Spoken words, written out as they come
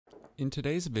In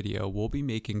today's video, we'll be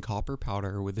making copper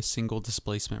powder with a single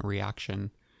displacement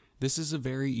reaction. This is a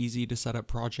very easy to set up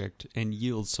project and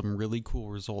yields some really cool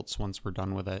results once we're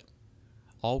done with it.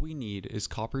 All we need is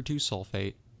copper 2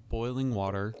 sulfate, boiling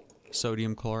water,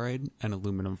 sodium chloride, and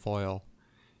aluminum foil.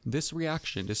 This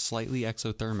reaction is slightly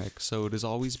exothermic, so it is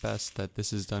always best that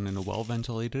this is done in a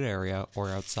well-ventilated area or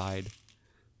outside.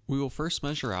 We will first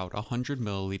measure out 100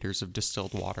 milliliters of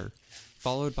distilled water,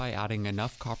 followed by adding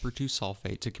enough copper 2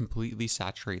 sulfate to completely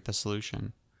saturate the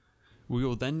solution. We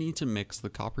will then need to mix the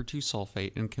copper 2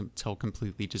 sulfate until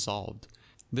completely dissolved.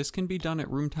 This can be done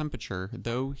at room temperature,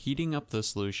 though heating up the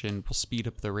solution will speed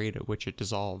up the rate at which it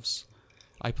dissolves.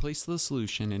 I place the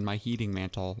solution in my heating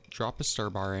mantle, drop a stir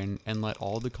bar in, and let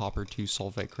all the copper 2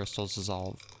 sulfate crystals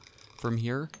dissolve. From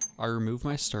here, I remove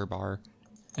my stir bar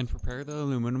and prepare the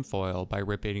aluminum foil by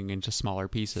ripping it into smaller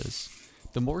pieces.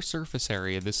 The more surface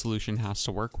area the solution has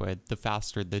to work with, the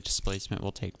faster the displacement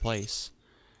will take place.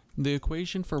 The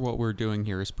equation for what we're doing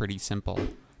here is pretty simple.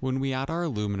 When we add our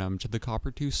aluminum to the copper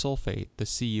 2 sulfate, the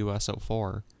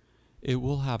CuSO4, it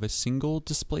will have a single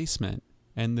displacement,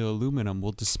 and the aluminum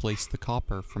will displace the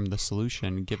copper from the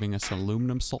solution, giving us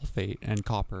aluminum sulfate and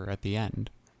copper at the end.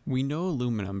 We know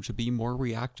aluminum to be more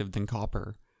reactive than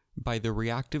copper by the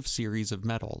reactive series of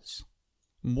metals.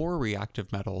 More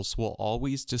reactive metals will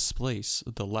always displace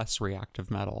the less reactive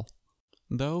metal.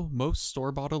 Though most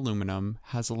store-bought aluminum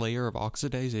has a layer of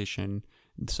oxidization,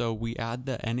 so we add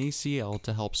the NaCl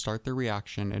to help start the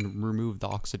reaction and remove the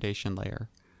oxidation layer.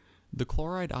 The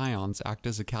chloride ions act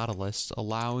as a catalyst,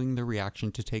 allowing the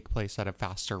reaction to take place at a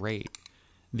faster rate,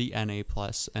 the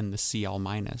Na+ and the Cl-.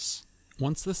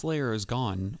 Once this layer is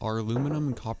gone, our aluminum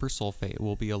and copper sulfate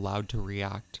will be allowed to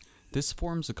react. This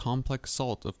forms a complex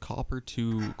salt of copper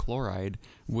 2 chloride,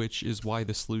 which is why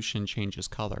the solution changes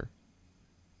color.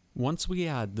 Once we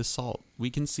add the salt,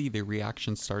 we can see the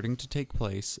reaction starting to take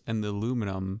place and the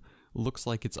aluminum looks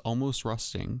like it's almost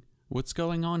rusting. What's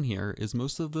going on here is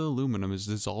most of the aluminum is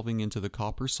dissolving into the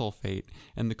copper sulfate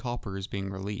and the copper is being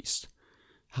released.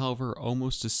 However,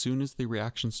 almost as soon as the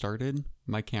reaction started,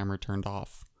 my camera turned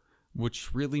off.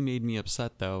 Which really made me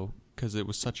upset though, because it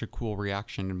was such a cool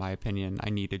reaction in my opinion. I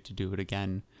needed to do it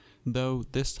again, though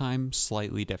this time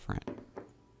slightly different.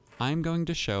 I'm going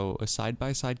to show a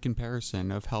side-by-side comparison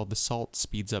of how the salt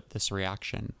speeds up this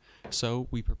reaction. So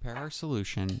we prepare our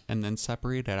solution and then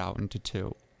separate it out into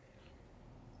two.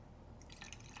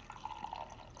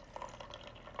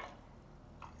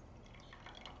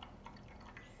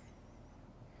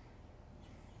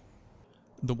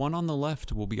 The one on the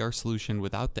left will be our solution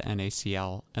without the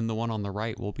NaCl, and the one on the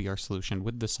right will be our solution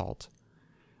with the salt.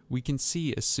 We can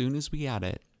see as soon as we add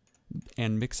it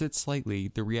and mix it slightly,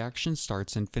 the reaction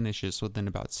starts and finishes within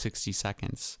about 60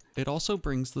 seconds. It also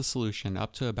brings the solution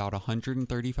up to about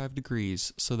 135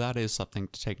 degrees, so that is something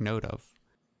to take note of.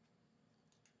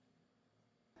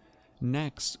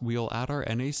 Next, we'll add our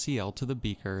NaCl to the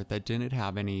beaker that didn't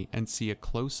have any and see a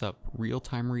close-up,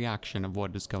 real-time reaction of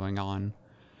what is going on.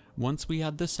 Once we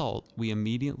add the salt, we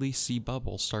immediately see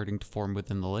bubbles starting to form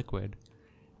within the liquid.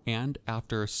 And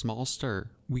after a small stir,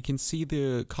 we can see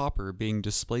the copper being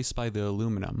displaced by the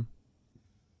aluminum.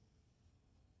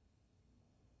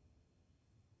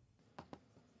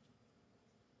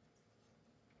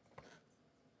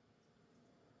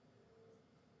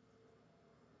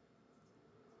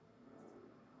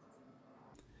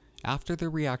 After the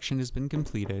reaction has been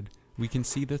completed, we can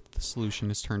see that the solution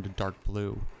has turned a dark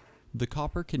blue. The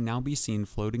copper can now be seen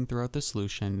floating throughout the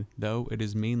solution, though it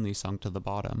is mainly sunk to the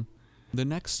bottom. The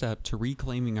next step to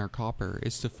reclaiming our copper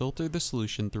is to filter the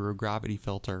solution through a gravity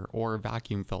filter or a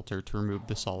vacuum filter to remove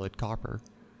the solid copper.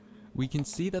 We can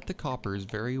see that the copper is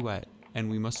very wet and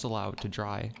we must allow it to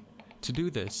dry. To do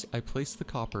this, I place the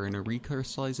copper in a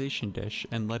recrystallization dish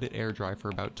and let it air dry for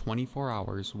about 24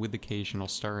 hours with occasional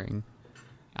stirring.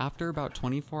 After about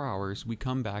 24 hours, we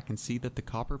come back and see that the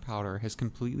copper powder has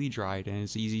completely dried and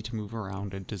is easy to move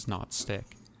around and does not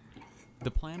stick.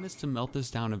 The plan is to melt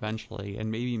this down eventually and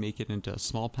maybe make it into a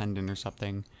small pendant or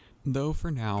something, though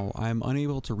for now I am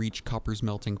unable to reach copper's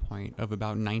melting point of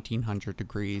about 1900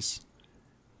 degrees.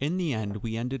 In the end,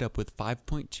 we ended up with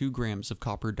 5.2 grams of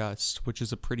copper dust, which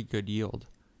is a pretty good yield,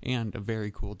 and a very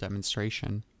cool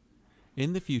demonstration.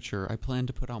 In the future, I plan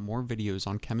to put out more videos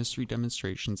on chemistry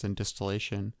demonstrations and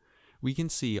distillation. We can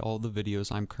see all the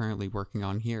videos I'm currently working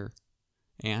on here.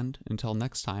 And until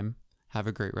next time, have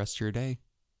a great rest of your day.